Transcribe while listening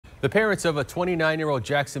The parents of a 29-year-old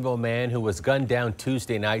Jacksonville man who was gunned down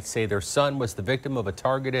Tuesday night say their son was the victim of a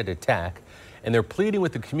targeted attack, and they're pleading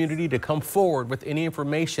with the community to come forward with any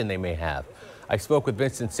information they may have. I spoke with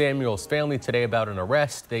Vincent Samuel's family today about an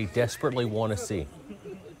arrest they desperately want to see.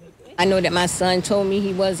 I know that my son told me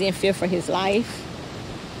he was in fear for his life.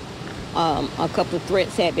 A couple of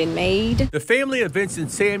threats had been made. The family of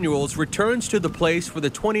Vincent Samuels returns to the place where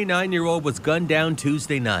the 29-year-old was gunned down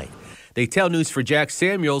Tuesday night. They tell News4Jax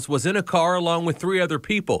Samuels was in a car along with 3 other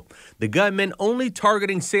people. The gunman only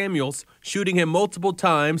targeting Samuels, shooting him multiple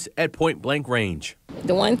times at point-blank range.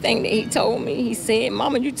 The one thing that he told me, he said,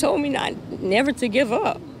 "Mama, you told me never to give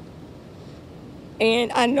up."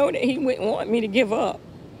 And I know that he wouldn't want me to give up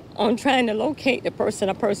on trying to locate the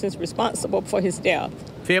person's responsible for his death.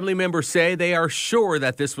 Family members say they are sure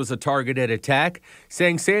that this was a targeted attack,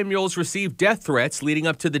 saying Samuels received death threats leading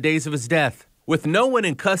up to the days of his death. With no one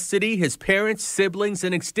in custody, his parents, siblings,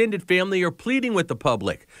 and extended family are pleading with the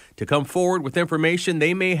public to come forward with information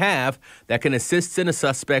they may have that can assist in a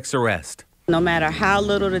suspect's arrest. No matter how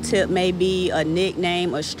little the tip may be, a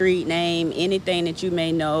nickname, a street name, anything that you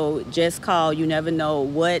may know, just call. You never know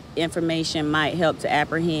what information might help to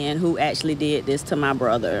apprehend who actually did this to my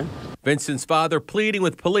brother. Vincent's father pleading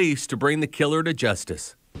with police to bring the killer to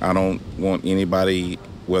justice. I don't want anybody,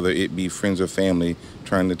 whether it be friends or family,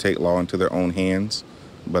 trying to take law into their own hands,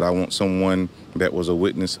 but I want someone that was a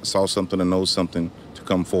witness, saw something or knows something to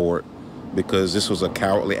come forward, because this was a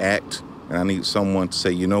cowardly act, and I need someone to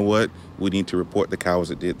say, you know what, we need to report the cowards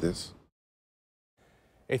that did this.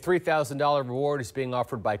 A $3,000 reward is being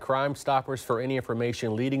offered by Crime Stoppers for any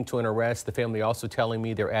information leading to an arrest. The family also telling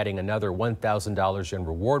me they're adding another $1,000 in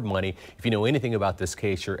reward money. If you know anything about this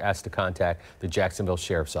case, you're asked to contact the Jacksonville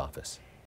Sheriff's Office.